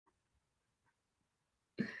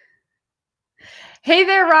Hey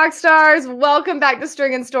there, rock stars. Welcome back to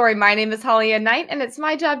String and Story. My name is HollyAnne, and it's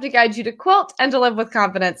my job to guide you to quilt and to live with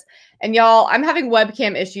confidence. And y'all, I'm having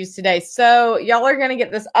webcam issues today, so y'all are going to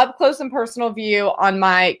get this up close and personal view on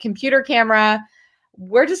my computer camera.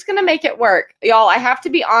 We're just going to make it work. Y'all, I have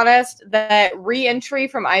to be honest that re-entry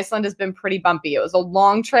from Iceland has been pretty bumpy. It was a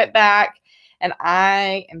long trip back, and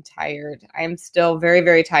I am tired. I am still very,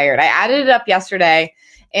 very tired. I added it up yesterday,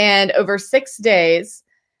 and over 6 days,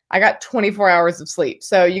 I got 24 hours of sleep.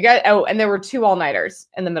 So you got, oh, and there were 2 all-nighters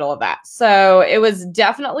in the middle of that. So it was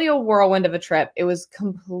definitely a whirlwind of a trip. It was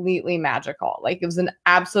completely magical. Like, it was an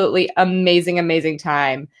absolutely amazing, amazing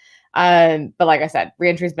time. But like I said,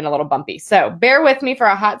 re-entry's been a little bumpy. So bear with me for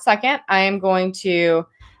a hot second. I am going to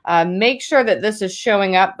make sure that this is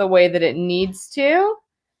showing up the way that it needs to.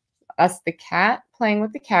 That's the cat playing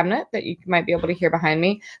with the cabinet that you might be able to hear behind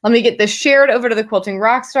me. Let me get this shared over to the Quilting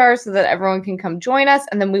Rockstars so that everyone can come join us,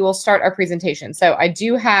 and then we will start our presentation. So I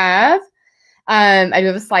do have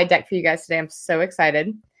a slide deck for you guys today. I'm so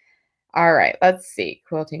excited. All right, let's see.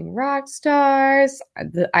 Quilting Rockstars.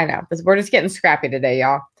 I know, we're just getting scrappy today,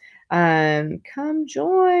 y'all. Come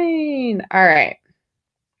join. All right.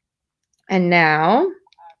 And now...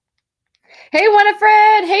 Hey,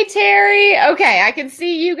 Winifred. Hey, Terry. Okay, I can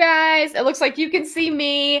see you guys. It looks like you can see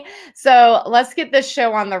me. So let's get this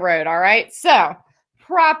show on the road, all right? So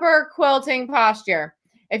proper quilting posture.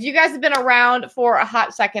 If you guys have been around for a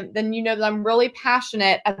hot second, then you know that I'm really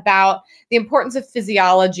passionate about the importance of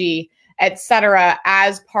physiology, etc.,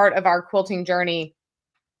 as part of our quilting journey.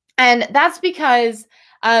 And that's because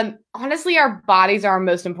honestly, our bodies are our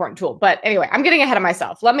most important tool. But anyway, I'm getting ahead of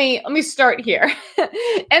myself. Let me start here.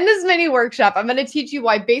 In this mini workshop, I'm going to teach you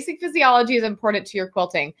why basic physiology is important to your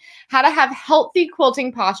quilting, how to have healthy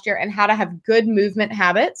quilting posture, and how to have good movement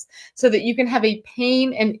habits so that you can have a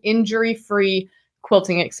pain and injury-free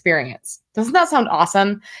quilting experience. Doesn't that sound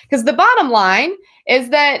awesome? Because the bottom line is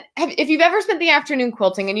that if you've ever spent the afternoon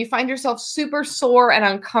quilting and you find yourself super sore and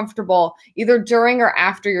uncomfortable either during or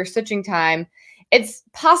after your stitching time, it's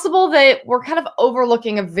possible that we're kind of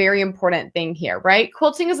overlooking a very important thing here, right?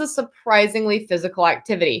 Quilting is a surprisingly physical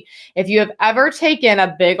activity. If you have ever taken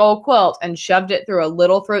a big old quilt and shoved it through a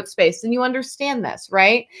little throat space, then you understand this,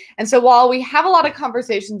 right? And so while we have a lot of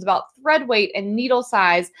conversations about thread weight and needle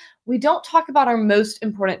size, we don't talk about our most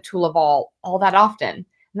important tool of all that often.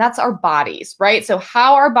 And that's our bodies, right? So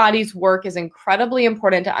how our bodies work is incredibly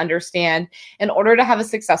important to understand in order to have a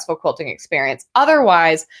successful quilting experience.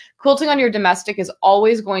 Otherwise, quilting on your domestic is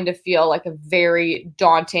always going to feel like a very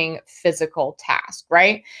daunting physical task,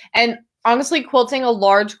 right? And honestly, quilting a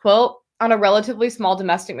large quilt on a relatively small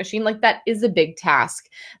domestic machine, like that is a big task.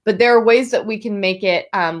 But there are ways that we can make it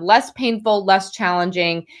less painful, less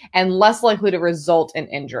challenging, and less likely to result in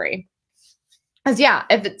injury. Because yeah,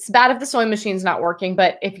 if it's bad if the sewing machine's not working,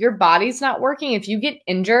 but if your body's not working, if you get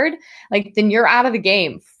injured, like then you're out of the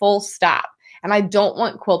game, full stop. And I don't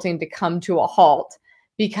want quilting to come to a halt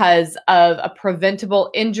because of a preventable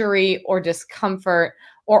injury or discomfort,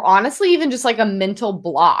 or honestly, even just like a mental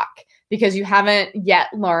block because you haven't yet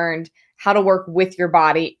learned how to work with your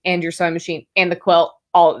body and your sewing machine and the quilt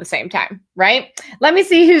all at the same time, right? Let me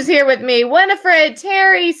see who's here with me. Winifred,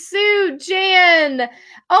 Terry, Sue, Jan.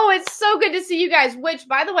 Oh, it's so good to see you guys, which,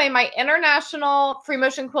 by the way, my International Free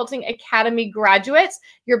Motion Quilting Academy graduates,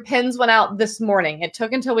 your pins went out this morning. It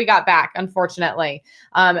took until we got back, unfortunately.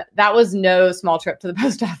 That was no small trip to the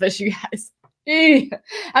post office, you guys.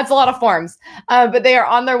 That's a lot of forms, but they are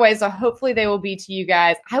on their way, so hopefully they will be to you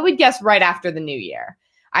guys, I would guess, right after the new year.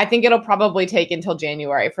 I think it'll probably take until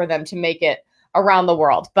January for them to make it around the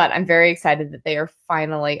world, but I'm very excited that they are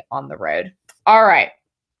finally on the road. All right.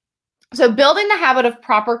 So building the habit of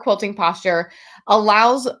proper quilting posture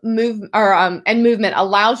allows movement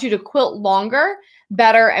allows you to quilt longer,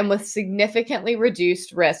 better, and with significantly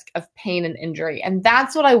reduced risk of pain and injury. And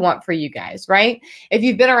that's what I want for you guys, right? If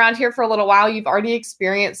you've been around here for a little while, you've already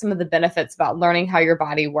experienced some of the benefits about learning how your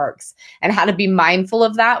body works and how to be mindful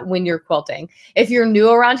of that when you're quilting. If you're new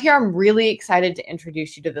around here, I'm really excited to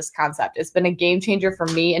introduce you to this concept. It's been a game changer for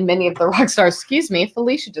me and many of the rock stars. Excuse me,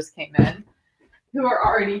 Felicia just came in, who are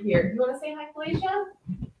already here. You want to say hi, Felicia?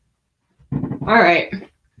 All right.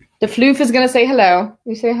 The floof is going to say hello.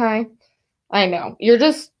 You say hi. I know. You're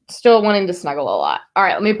just still wanting to snuggle a lot. All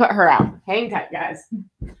right, let me put her out. Hang tight, guys.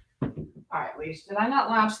 All right, Leash, did I not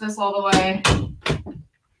latch this all the way?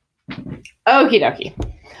 Okie dokie.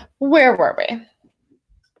 Where were we?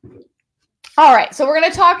 All right, so we're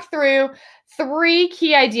going to talk through 3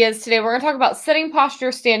 key ideas today. We're going to talk about sitting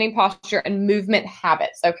posture, standing posture, and movement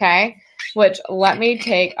habits, okay? Which, let me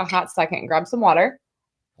take a hot second and grab some water.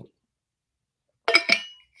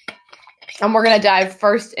 And we're going to dive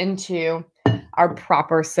first into our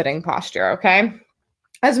proper sitting posture, okay?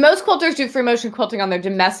 As most quilters do free motion quilting on their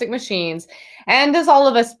domestic machines, and as all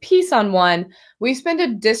of us piece on one, we spend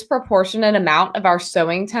a disproportionate amount of our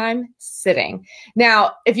sewing time sitting.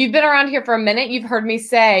 Now, if you've been around here for a minute, you've heard me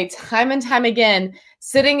say time and time again,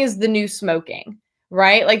 sitting is the new smoking,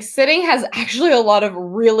 right? Like sitting has actually a lot of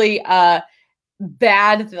really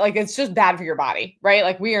bad, like it's just bad for your body, right?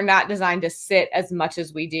 Like we are not designed to sit as much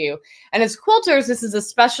as we do. And as quilters, this is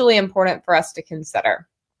especially important for us to consider,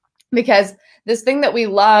 because this thing that we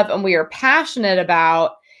love and we are passionate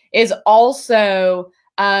about is also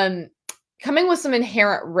coming with some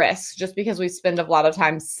inherent risks, just because we spend a lot of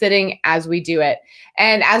time sitting as we do it.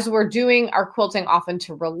 And as we're doing our quilting often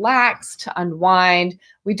to relax, to unwind,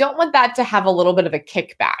 we don't want that to have a little bit of a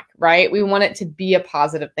kickback, right? We want it to be a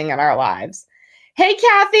positive thing in our lives. Hey,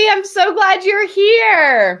 Kathy, I'm so glad you're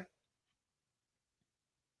here.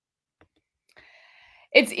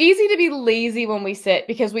 It's easy to be lazy when we sit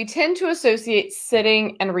because we tend to associate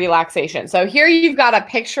sitting and relaxation. So here you've got a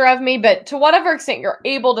picture of me, but to whatever extent you're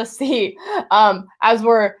able to see as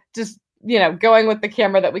we're just, going with the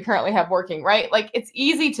camera that we currently have working, right? Like it's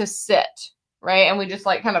easy to sit, right? And we just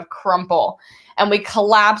like kind of crumple and we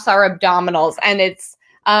collapse our abdominals, and it's,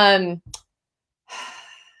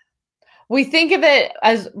 we think of it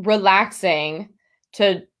as relaxing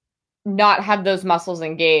to not have those muscles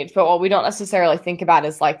engaged, but what we don't necessarily think about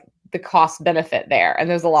is like the cost benefit there. And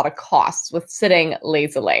there's a lot of costs with sitting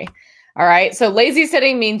lazily. All right. So lazy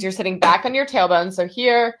sitting means you're sitting back on your tailbone. So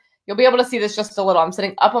here you'll be able to see this just a little. I'm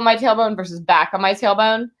sitting up on my tailbone versus back on my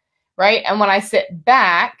tailbone. Right. And when I sit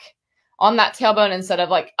back on that tailbone instead of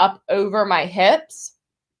like up over my hips,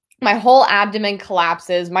 my whole abdomen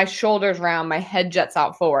collapses, my shoulders round, my head jets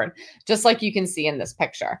out forward, just like you can see in this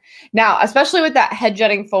picture. Now, especially with that head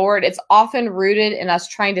jutting forward, it's often rooted in us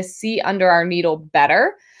trying to see under our needle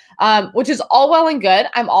better, which is all well and good.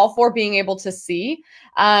 I'm all for being able to see,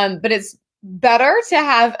 but it's better to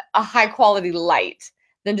have a high quality light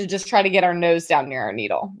than to just try to get our nose down near our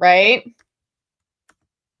needle, right?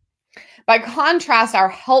 By contrast, our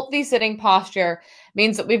healthy sitting posture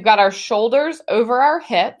means that we've got our shoulders over our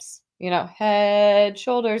hips, head,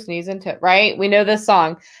 shoulders, knees, and toes, right? We know this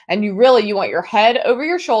song. And you want your head over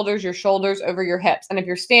your shoulders over your hips. And if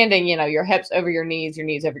you're standing, your hips over your knees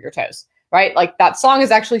over your toes, right? Like that song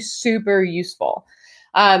is actually super useful.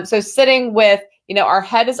 So sitting with, our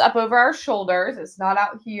head is up over our shoulders. It's not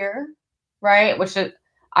out here, right?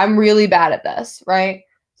 I'm really bad at this, right?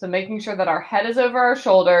 So making sure that our head is over our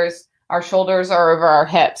shoulders are over our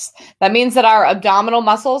hips. That means that our abdominal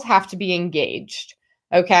muscles have to be engaged,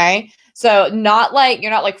 okay? So you're not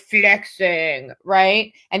like flexing,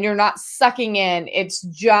 right? And you're not sucking in. It's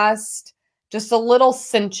just a little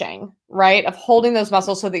cinching, right? Of holding those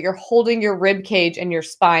muscles so that you're holding your rib cage and your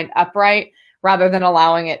spine upright rather than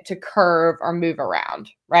allowing it to curve or move around,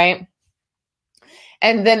 right?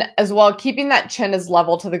 And then as well, keeping that chin as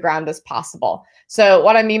level to the ground as possible. So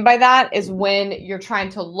what I mean by that is when you're trying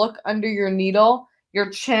to look under your needle, your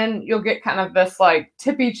chin, you'll get kind of this like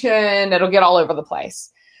tippy chin. It'll get all over the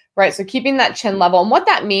place, right? So keeping that chin level. And what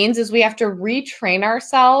that means is we have to retrain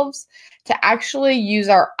ourselves to actually use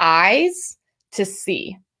our eyes to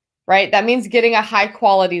see, right? That means getting a high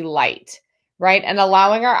quality light, right? And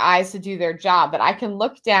allowing our eyes to do their job. That I can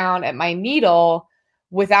look down at my needle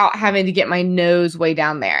without having to get my nose way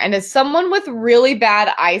down there. And as someone with really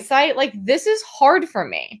bad eyesight, like this is hard for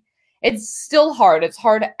me. It's still hard. It's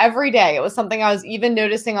hard every day. It was something I was even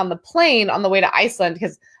noticing on the plane on the way to Iceland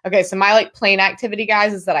because, okay, so my like plane activity,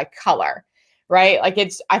 guys, is that I color, right? Like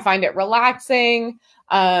I find it relaxing.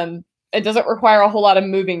 It doesn't require a whole lot of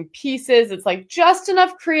moving pieces. It's like just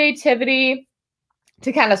enough creativity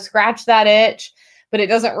to kind of scratch that itch, but it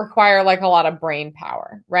doesn't require like a lot of brain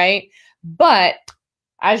power, right? But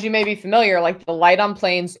as you may be familiar, like the light on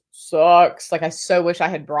planes sucks. Like I so wish I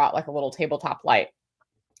had brought like a little tabletop light.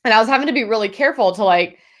 And I was having to be really careful to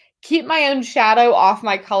like keep my own shadow off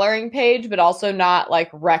my coloring page, but also not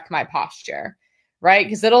like wreck my posture, right?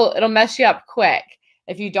 Because it'll mess you up quick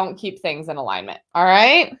if you don't keep things in alignment. All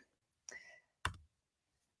right.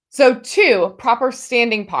 So 2, proper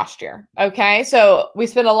standing posture. Okay. So we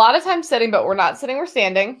spend a lot of time sitting, but we're not sitting, we're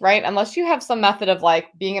standing, right? Unless you have some method of like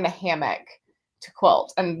being in a hammock to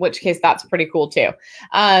quilt, in which case that's pretty cool too.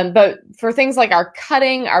 But for things like our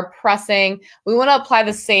cutting, our pressing, we want to apply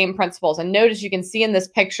the same principles. And notice you can see in this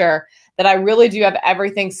picture that I really do have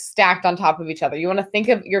everything stacked on top of each other. You want to think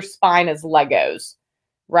of your spine as Legos,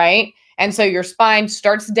 right? And so your spine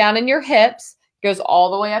starts down in your hips, goes all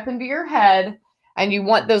the way up into your head, and you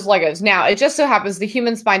want those Legos. Now, it just so happens the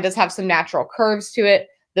human spine does have some natural curves to it.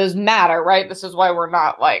 those matter, right? This is why we're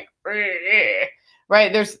not like,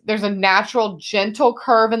 right? There's a natural gentle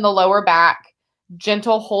curve in the lower back,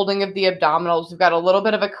 gentle holding of the abdominals. We've got a little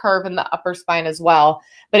bit of a curve in the upper spine as well.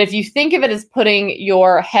 But if you think of it as putting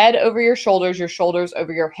your head over your shoulders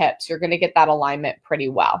over your hips, you're going to get that alignment pretty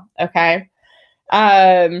well. Okay.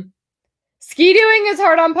 Ski doing is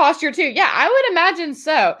hard on posture too. Yeah, I would imagine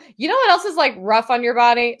so. You know what else is like rough on your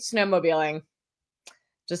body? Snowmobiling.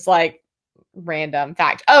 Just like random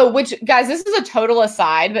fact. Oh, which guys, this is a total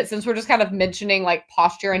aside, but since we're just kind of mentioning like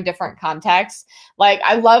posture in different contexts, like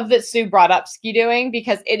I love that Sue brought up ski doing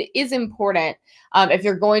because it is important. If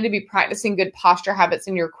you're going to be practicing good posture habits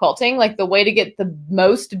in your quilting, like the way to get the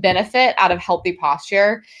most benefit out of healthy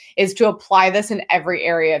posture is to apply this in every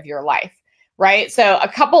area of your life. Right. So a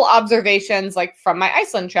couple observations like from my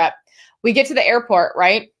Iceland trip, we get to the airport,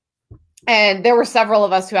 right? And there were several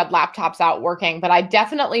of us who had laptops out working, but I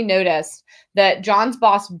definitely noticed that John's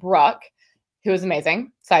boss, Brooke, who was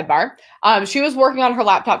amazing, sidebar, she was working on her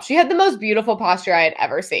laptop. She had the most beautiful posture I had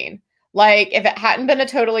ever seen. Like if it hadn't been a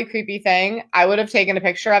totally creepy thing, I would have taken a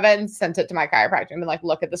picture of it and sent it to my chiropractor and been like,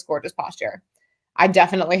 look at this gorgeous posture. I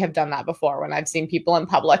definitely have done that before when I've seen people in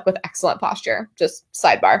public with excellent posture, just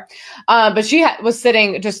sidebar. But she was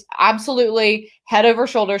sitting just absolutely head over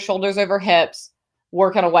shoulders, shoulders over hips,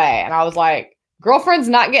 working away. And I was like, girlfriend's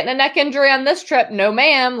not getting a neck injury on this trip. No,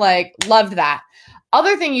 ma'am. Like, loved that.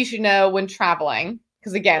 Other thing you should know when traveling,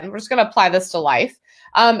 because again, we're just going to apply this to life.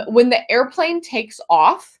 When the airplane takes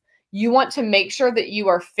off, you want to make sure that you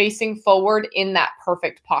are facing forward in that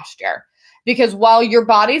perfect posture. Because while your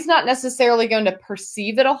body's not necessarily going to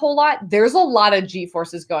perceive it a whole lot, there's a lot of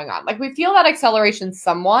G-forces going on. Like we feel that acceleration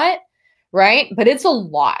somewhat, right? But it's a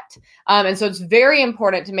lot. And so it's very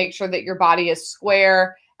important to make sure that your body is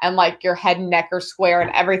square and like your head and neck are square and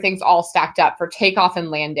everything's all stacked up for takeoff and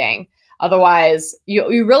landing. Otherwise,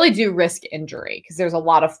 you really do risk injury because there's a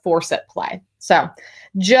lot of force at play. So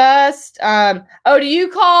just, oh, do you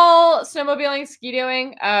call snowmobiling ski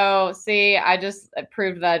doing? Oh, see, I just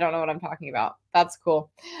proved that I don't know what I'm talking about. That's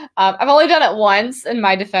cool. I've only done it once in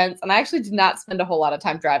my defense, and I actually did not spend a whole lot of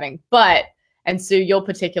time driving, but, and Sue, you'll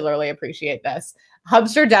particularly appreciate this.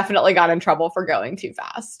 Hubster definitely got in trouble for going too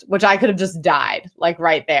fast, which I could have just died like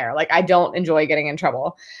right there. Like I don't enjoy getting in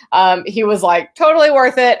trouble. He was like totally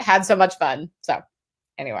worth it. Had so much fun. So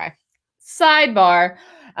anyway, sidebar.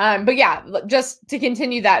 But yeah, just to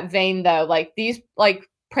continue that vein though, like these like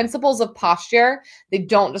principles of posture, they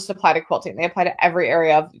don't just apply to quilting. They apply to every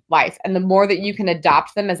area of life. And the more that you can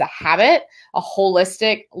adopt them as a habit, a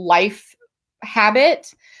holistic life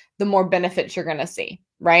habit, the more benefits you're going to see,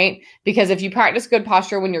 right? Because if you practice good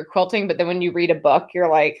posture when you're quilting, but then when you read a book, you're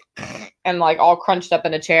like, and like all crunched up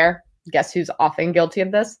in a chair, guess who's often guilty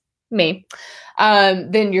of this? Me.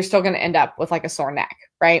 Then you're still going to end up with like a sore neck,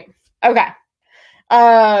 right? Okay.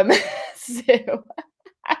 So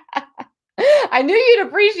I knew you'd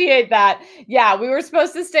appreciate that. Yeah, we were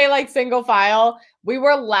supposed to stay like single file. We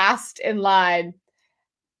were last in line.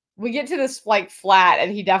 We get to this like flat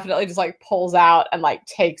and he definitely just like pulls out and like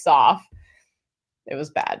takes off. It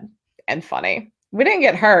was bad and funny. We didn't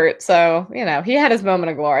get hurt. So, you know, he had his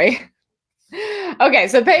moment of glory. Okay.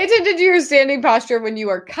 So pay attention to your standing posture when you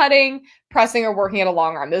are cutting, pressing, or working at a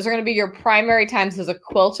long arm. Those are going to be your primary times as a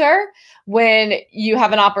quilter when you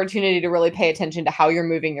have an opportunity to really pay attention to how you're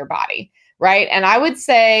moving your body. Right. And I would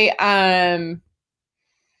say,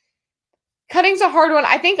 cutting's a hard one.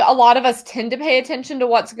 I think a lot of us tend to pay attention to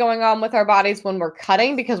what's going on with our bodies when we're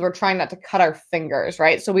cutting because we're trying not to cut our fingers,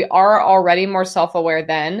 right? So we are already more self-aware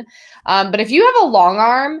then. But if you have a long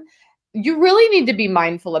arm, you really need to be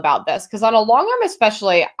mindful about this because on a long arm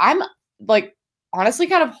especially, I'm like honestly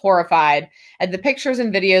kind of horrified at the pictures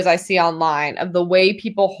and videos I see online of the way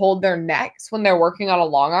people hold their necks when they're working on a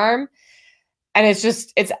long arm. And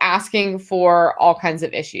it's asking for all kinds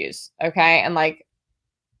of issues, okay? And like,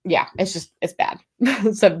 yeah, it's bad.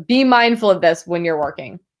 So be mindful of this when you're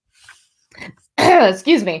working.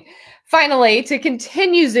 Excuse me. Finally, to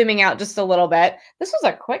continue zooming out just a little bit, this was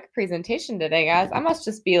a quick presentation today, guys. I must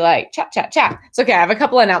just be like, chat, chat, chat. It's okay. I have a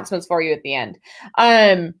couple announcements for you at the end.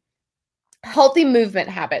 Healthy movement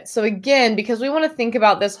habits. So again, because we want to think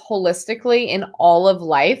about this holistically in all of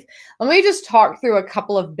life, let me just talk through a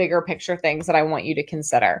couple of bigger picture things that I want you to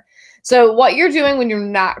consider. So what you're doing when you're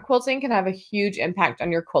not quilting can have a huge impact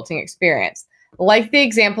on your quilting experience. Like the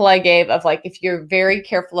example I gave of like, if you're very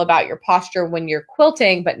careful about your posture when you're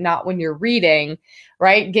quilting, but not when you're reading,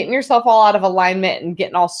 right? Getting yourself all out of alignment and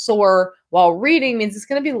getting all sore while reading means it's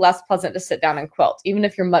going to be less pleasant to sit down and quilt, even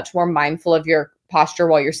if you're much more mindful of your posture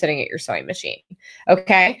while you're sitting at your sewing machine.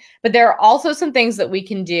 Okay. But there are also some things that we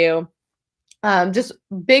can do just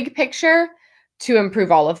big picture to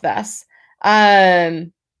improve all of this.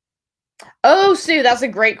 Oh, Sue, that's a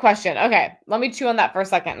great question. Okay, let me chew on that for a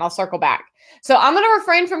second and I'll circle back. So I'm going to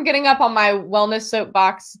refrain from getting up on my wellness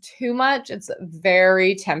soapbox too much. It's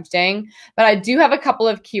very tempting, but I do have a couple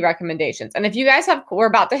of key recommendations. And if you guys have, we're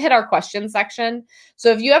about to hit our question section.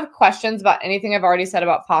 So if you have questions about anything I've already said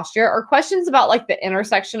about posture or questions about like the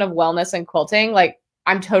intersection of wellness and quilting, like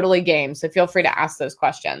I'm totally game. So feel free to ask those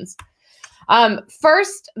questions. The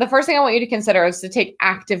first thing I want you to consider is to take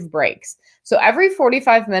active breaks. So every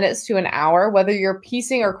 45 minutes to an hour, whether you're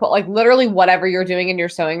piecing or like literally whatever you're doing in your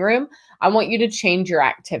sewing room, I want you to change your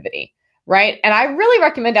activity, right? And I really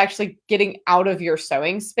recommend actually getting out of your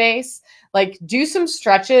sewing space, like do some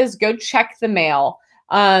stretches, go check the mail,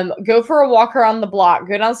 go for a walk around the block,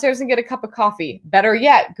 go downstairs and get a cup of coffee. Better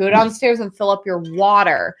yet, go downstairs and fill up your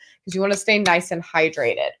water because you want to stay nice and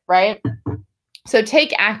hydrated, right? So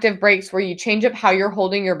take active breaks where you change up how you're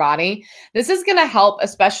holding your body. This is going to help,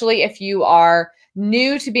 especially if you are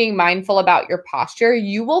new to being mindful about your posture.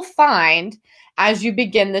 You will find as you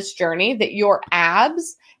begin this journey that your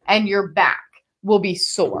abs and your back will be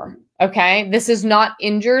sore. Okay. This is not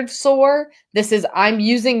injured sore. This is I'm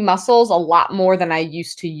using muscles a lot more than I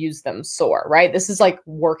used to use them sore, right? This is like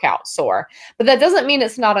workout sore, but that doesn't mean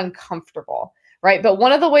it's not uncomfortable. Right. But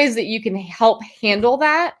one of the ways that you can help handle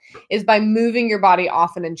that is by moving your body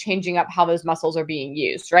often and changing up how those muscles are being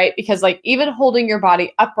used. Right. Because like even holding your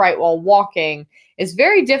body upright while walking is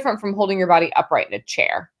very different from holding your body upright in a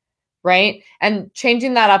chair. Right. And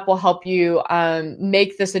changing that up will help you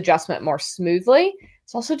make this adjustment more smoothly.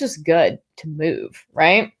 It's also just good to move.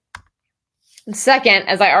 Right. Second,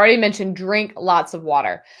 as I already mentioned, drink lots of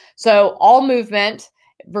water. So all movement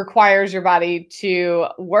requires your body to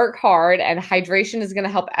work hard, and hydration is going to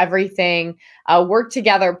help everything work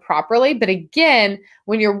together properly. But again,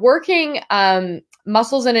 when you're working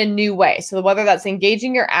muscles in a new way, so whether that's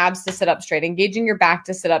engaging your abs to sit up straight, engaging your back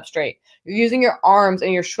to sit up straight, you're using your arms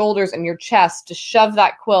and your shoulders and your chest to shove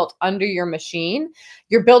that quilt under your machine,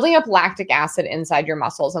 you're building up lactic acid inside your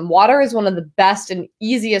muscles. And water is one of the best and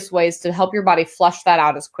easiest ways to help your body flush that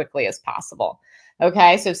out as quickly as possible.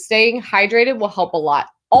 Okay, so staying hydrated will help a lot.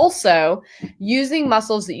 Also, using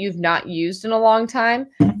muscles that you've not used in a long time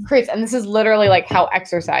creates, and this is literally like how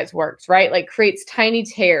exercise works, right? Like creates tiny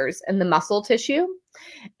tears in the muscle tissue.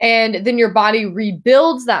 And then your body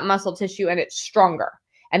rebuilds that muscle tissue and it's stronger.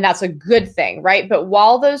 And that's a good thing, right? But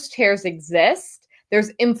while those tears exist,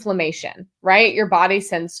 there's inflammation, right? Your body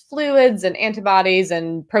sends fluids and antibodies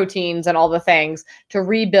and proteins and all the things to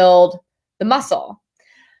rebuild the muscle.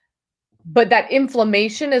 But that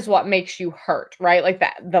inflammation is what makes you hurt, right? Like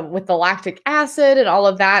that, with the lactic acid and all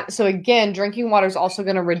of that. So again, drinking water is also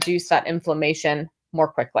going to reduce that inflammation more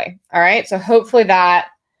quickly. All right. So hopefully that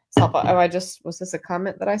helpful. Oh, was this a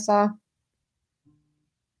comment that I saw?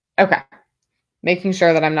 Okay. Making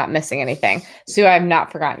sure that I'm not missing anything. Sue, I have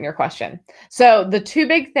not forgotten your question. So the two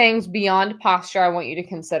big things beyond posture I want you to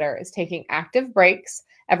consider is taking active breaks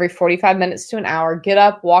every 45 minutes to an hour, get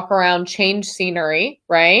up, walk around, change scenery,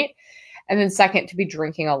 right? And then second, to be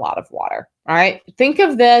drinking a lot of water. All right. Think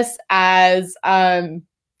of this as, kind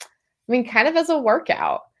of as a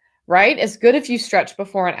workout, right? It's good if you stretch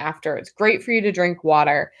before and after. It's great for you to drink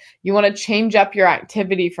water. You want to change up your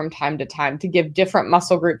activity from time to time to give different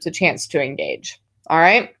muscle groups a chance to engage. All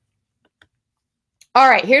right. All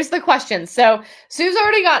right, here's the question. So Sue's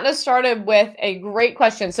already gotten us started with a great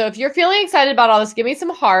question. So if you're feeling excited about all this, give me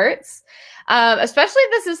some hearts. Especially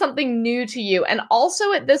if this is something new to you. And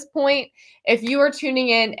also at this point, if you are tuning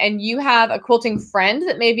in and you have a quilting friend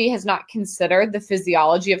that maybe has not considered the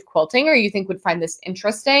physiology of quilting or you think would find this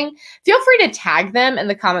interesting, feel free to tag them in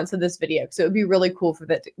the comments of this video because it would be really cool for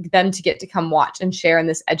them to get to come watch and share in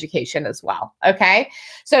this education as well. Okay,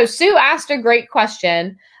 so Sue asked a great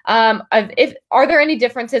question. Are there any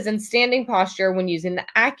differences in standing posture when using the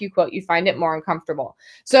AccuQuilt? You find it more uncomfortable.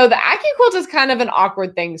 So the AccuQuilt is kind of an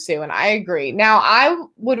awkward thing, Sue, and I agree. Now, I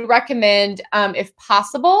would recommend, if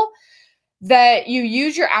possible, that you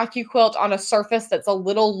use your AccuQuilt on a surface that's a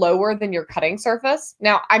little lower than your cutting surface.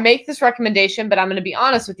 Now, I make this recommendation, but I'm going to be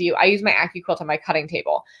honest with you. I use my AccuQuilt on my cutting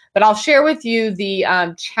table, but I'll share with you the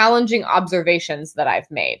challenging observations that I've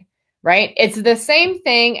made. Right? It's the same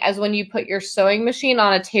thing as when you put your sewing machine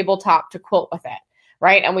on a tabletop to quilt with it,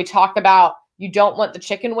 right? And we talk about you don't want the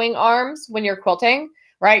chicken wing arms when you're quilting,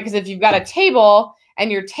 right? Because if you've got a table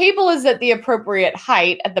and your table is at the appropriate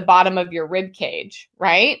height at the bottom of your rib cage,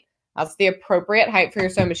 right? That's the appropriate height for your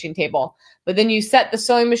sewing machine table. But then you set the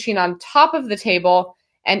sewing machine on top of the table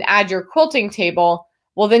and add your quilting table.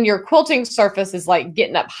 Well, then your quilting surface is like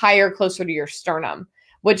getting up higher, closer to your sternum.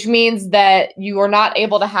 which means that you are not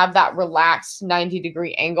able to have that relaxed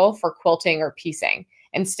 90-degree angle for quilting or piecing.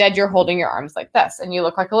 Instead, you're holding your arms like this, and you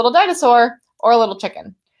look like a little dinosaur or a little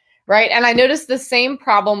chicken, right? And I noticed the same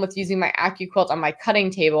problem with using my AccuQuilt on my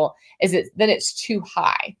cutting table is that it's too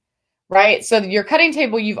high, right? So your cutting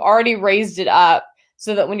table, you've already raised it up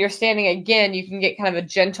so that when you're standing again, you can get kind of a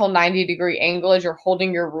gentle 90-degree angle as you're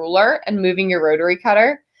holding your ruler and moving your rotary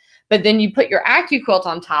cutter. But then you put your AccuQuilt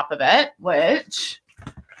on top of it, which,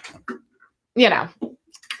 you know,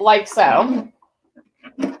 like so.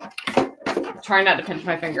 Try not to pinch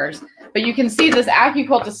my fingers. But you can see this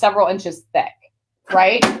AccuQuilt is several inches thick,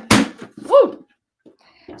 right? Woo!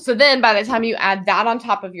 So then by the time you add that on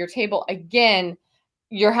top of your table, again,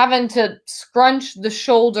 you're having to scrunch the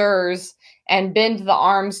shoulders and bend the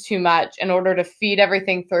arms too much in order to feed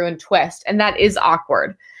everything through and twist. And that is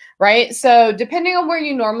awkward, right? So depending on where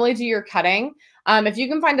you normally do your cutting, if you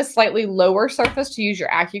can find a slightly lower surface to use your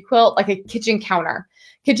AccuQuilt, like a kitchen counter.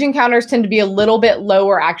 Kitchen counters tend to be a little bit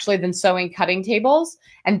lower actually than sewing cutting tables.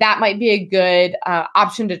 And that might be a good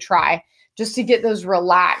option to try just to get those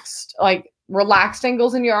relaxed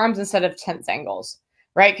angles in your arms instead of tense angles,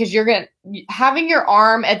 right? Because having your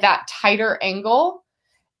arm at that tighter angle,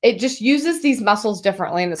 it just uses these muscles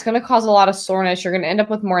differently, and it's going to cause a lot of soreness. You're going to end up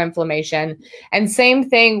with more inflammation. And same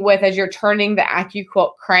thing with as you're turning the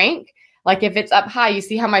AccuQuilt crank. Like if it's up high, you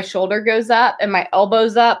see how my shoulder goes up and my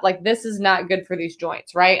elbow's up? Like this is not good for these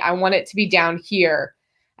joints, right? I want it to be down here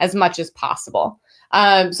as much as possible.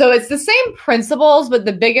 So it's the same principles, but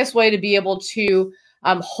the biggest way to be able to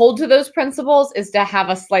hold to those principles is to have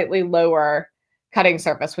a slightly lower cutting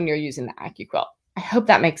surface when you're using the AccuQuilt. I hope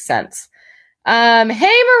that makes sense. Hey,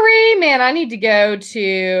 Marie, man, I need to go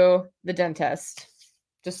to the dentist.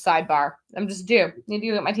 Just sidebar. I'm just due. Need to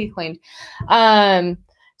go get my teeth cleaned.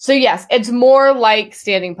 So yes, it's more like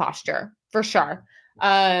standing posture for sure.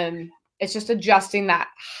 It's just adjusting that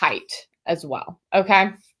height as well. Okay.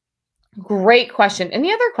 Great question.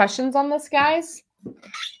 Any other questions on this, guys?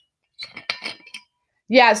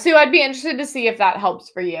 Yeah, Sue, I'd be interested to see if that helps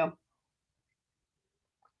for you.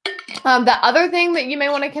 The other thing that you may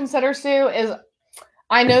want to consider, Sue, is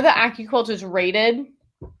I know that AccuQuilt is rated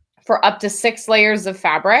for up to 6 layers of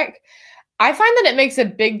fabric. I find that it makes a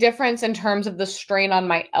big difference in terms of the strain on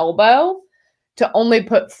my elbow to only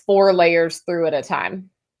put 4 layers through at a time,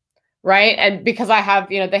 right? And because I have,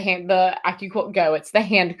 the AccuQuilt Go, it's the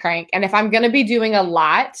hand crank. And if I'm going to be doing a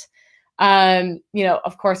lot,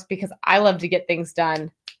 of course, because I love to get things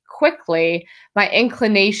done quickly, my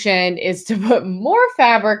inclination is to put more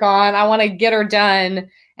fabric on. I want to get her done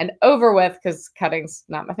and over with because cutting's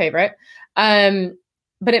not my favorite.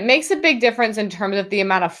 But it makes a big difference in terms of the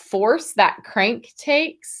amount of force that crank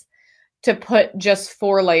takes to put just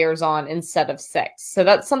 4 layers on instead of 6. So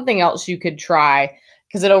that's something else you could try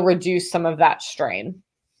because it'll reduce some of that strain.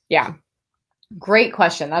 Yeah. Great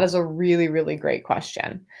question. That is a really, really great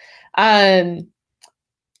question.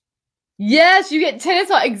 Yes, you get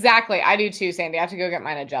tennis. Exactly. I do too, Sandy. I have to go get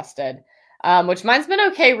mine adjusted, which mine's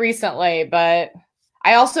been okay recently, but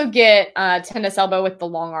I also get tennis elbow with the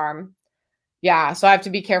long arm. Yeah, so I have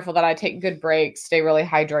to be careful that I take good breaks, stay really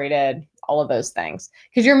hydrated, all of those things.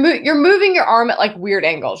 Because you're moving your arm at like weird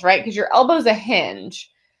angles, right? Because your elbow's a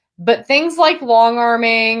hinge. But things like long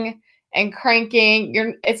arming and cranking,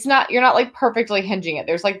 you're not like perfectly hinging it.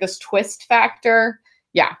 There's like this twist factor.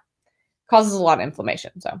 Yeah, causes a lot of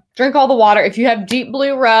inflammation. So drink all the water. If you have deep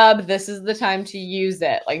blue rub, this is the time to use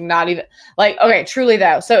it. Okay, truly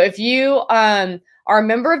though. So if you are a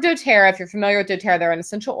member of doTERRA, if you're familiar with doTERRA, they're an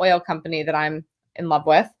essential oil company that I'm in love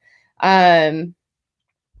with. And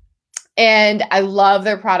I love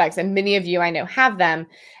their products, and many of you I know have them.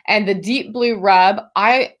 And the deep blue rub,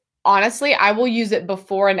 I will use it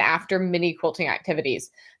before and after mini quilting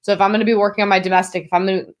activities. So if I'm going to be working on my domestic, if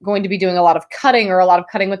I'm going to be doing a lot of cutting or a lot of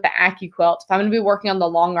cutting with the AccuQuilt, if I'm going to be working on the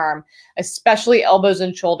long arm, especially elbows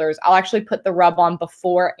and shoulders, I'll actually put the rub on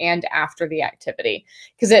before and after the activity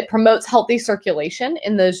because it promotes healthy circulation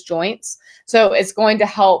in those joints. So it's going to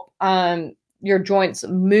help your joints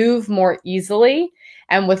move more easily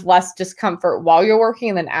and with less discomfort while you're working.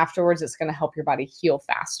 And then afterwards, it's going to help your body heal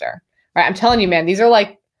faster. Right? I'm telling you, man, these are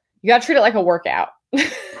like, you got to treat it like a workout.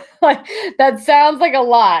 Like that sounds like a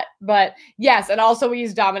lot, but yes. And also we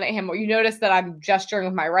use dominant hand. You notice that I'm gesturing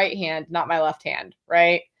with my right hand, not my left hand,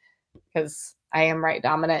 right? Because I am right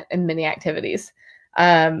dominant in many activities.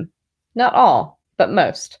 Not all, but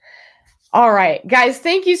most. All right, guys,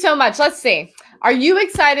 thank you so much. Let's see. Are you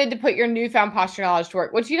excited to put your newfound posture knowledge to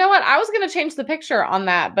work? Which, you know what? I was going to change the picture on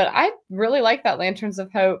that, but I really like that Lanterns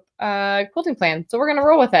of Hope quilting plan. So we're going to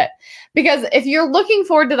roll with it. Because if you're looking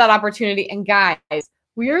forward to that opportunity, and guys,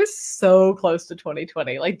 We are so close to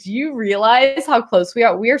 2020. Like, do you realize how close we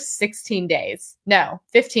are? We are 16 days, no,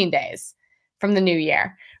 15 days from the new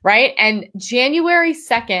year, right? And January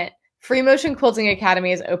 2nd, Free Motion Quilting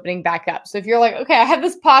Academy is opening back up. So if you're like, okay, I have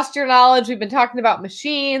this posture knowledge, we've been talking about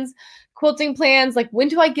machines, quilting plans, like when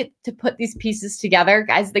do I get to put these pieces together?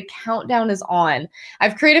 Guys, the countdown is on.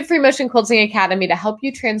 I've created Free Motion Quilting Academy to help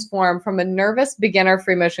you transform from a nervous beginner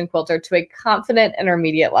free motion quilter to a confident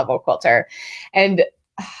intermediate level quilter. And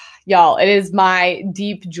y'all, it is my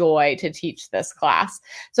deep joy to teach this class.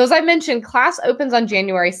 So as I mentioned, class opens on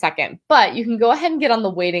January 2nd, but you can go ahead and get on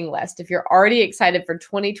the waiting list if you're already excited for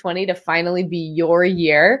 2020 to finally be your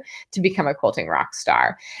year to become a quilting rock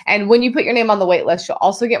star. And when you put your name on the wait list, you'll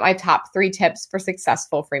also get my top 3 tips for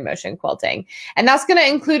successful free motion quilting. And that's going to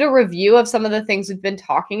include a review of some of the things we've been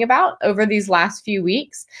talking about over these last few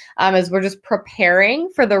weeks as we're just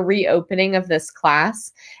preparing for the reopening of this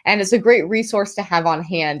class. And it's a great resource to have on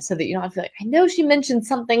hand so that you don't have to feel like, I know she mentioned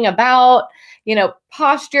something about,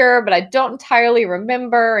 posture, but I don't entirely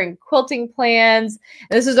remember, and quilting plans.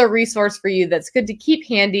 And this is a resource for you that's good to keep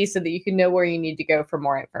handy so that you can know where you need to go for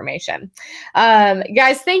more information.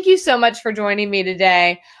 Guys, thank you so much for joining me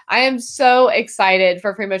today. I am so excited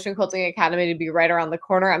for Free Motion Quilting Academy to be right around the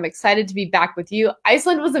corner. I'm excited to be back with you.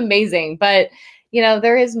 Iceland was amazing, but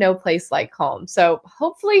there is no place like home. So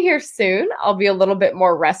hopefully here soon, I'll be a little bit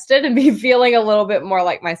more rested and be feeling a little bit more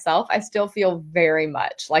like myself. I still feel very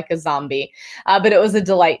much like a zombie, but it was a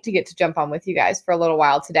delight to get to jump on with you guys for a little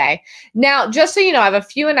while today. Now, just so you know, I have a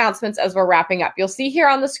few announcements as we're wrapping up. You'll see here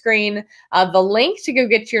on the screen the link to go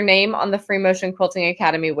get your name on the Free Motion Quilting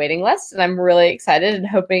Academy waiting list. And I'm really excited and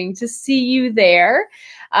hoping to see you there.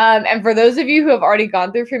 And for those of you who have already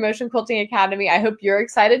gone through Free Motion Quilting Academy, I hope you're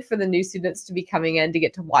excited for the new students to be coming in to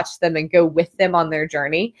get to watch them and go with them on their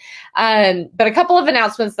journey. But a couple of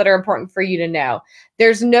announcements that are important for you to know.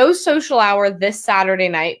 There's no social hour this Saturday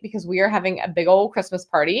night because we are having a big old Christmas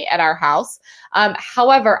party at our house.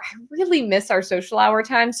 However, I really miss our social hour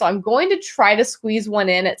time, so I'm going to try to squeeze one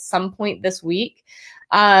in at some point this week.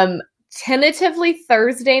 Tentatively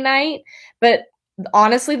Thursday night, but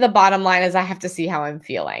honestly, the bottom line is I have to see how I'm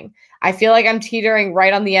feeling. I feel like I'm teetering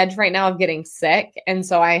right on the edge right now of getting sick. And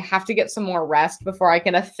so I have to get some more rest before I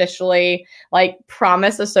can officially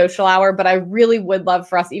promise a social hour. But I really would love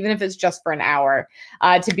for us, even if it's just for an hour,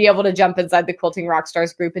 to be able to jump inside the Quilting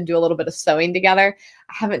Rockstars group and do a little bit of sewing together.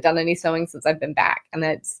 I haven't done any sewing since I've been back, and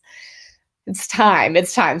it's time.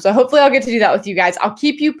 It's time. So hopefully I'll get to do that with you guys. I'll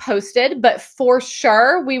keep you posted, but for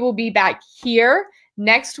sure we will be back here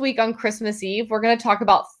next week on Christmas Eve. We're going to talk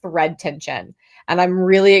about thread tension. And I'm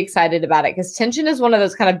really excited about it because tension is one of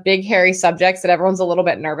those kind of big, hairy subjects that everyone's a little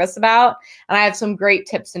bit nervous about. And I have some great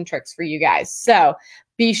tips and tricks for you guys. So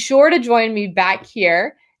be sure to join me back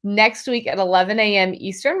here next week at 11 a.m.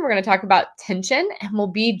 Eastern. We're going to talk about tension, and we'll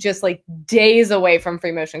be just days away from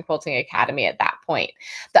Free Motion Quilting Academy at that point.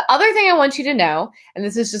 The other thing I want you to know, and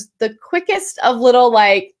this is just the quickest of little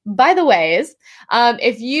by the ways,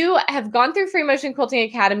 if you have gone through Free Motion Quilting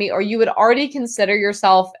Academy, or you would already consider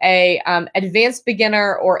yourself a advanced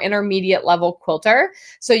beginner or intermediate level quilter,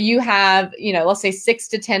 so you have, let's say 6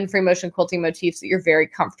 to 10 Free Motion Quilting motifs that you're very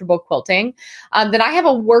comfortable quilting, then I have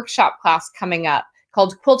a workshop class coming up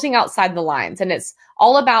called Quilting Outside the Lines. And it's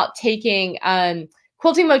all about taking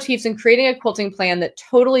quilting motifs and creating a quilting plan that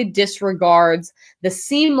totally disregards the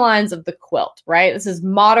seam lines of the quilt, right? This is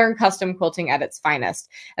modern custom quilting at its finest.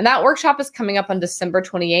 And that workshop is coming up on December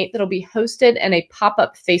 28th. It'll be hosted in a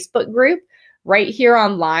pop-up Facebook group right here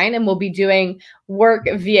online. And we'll be doing work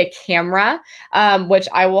via camera, which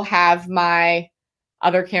I will have my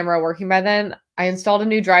other camera working by then. I installed a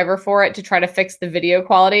new driver for it to try to fix the video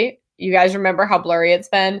quality. You guys remember how blurry it's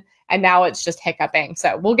been, and now it's just hiccuping.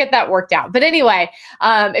 So we'll get that worked out. But anyway,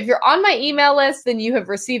 if you're on my email list, then you have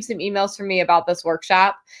received some emails from me about this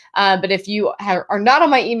workshop. But if you are not on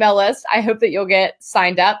my email list, I hope that you'll get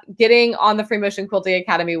signed up. Getting on the Free Motion Quilting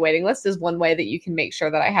Academy waiting list is one way that you can make sure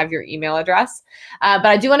that I have your email address. But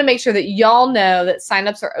I do want to make sure that y'all know that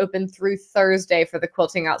signups are open through Thursday for the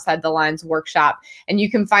Quilting Outside the Lines workshop. And you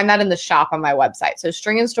can find that in the shop on my website. So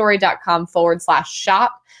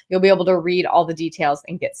stringandstory.com/shop. You'll be able to read all the details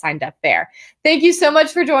and get signed up there. Thank you so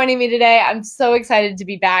much for joining me today. I'm so excited to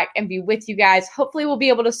be back and be with you guys. Hopefully we'll be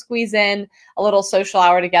able to squeeze in a little social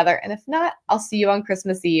hour together. And if not, I'll see you on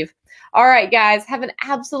Christmas Eve. All right, guys, have an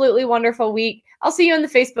absolutely wonderful week. I'll see you in the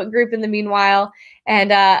Facebook group in the meanwhile.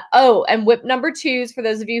 And and whip number 2s for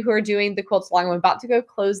those of you who are doing the quilts along. I'm about to go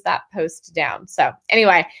close that post down. So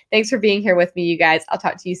anyway, thanks for being here with me, you guys. I'll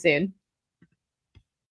talk to you soon.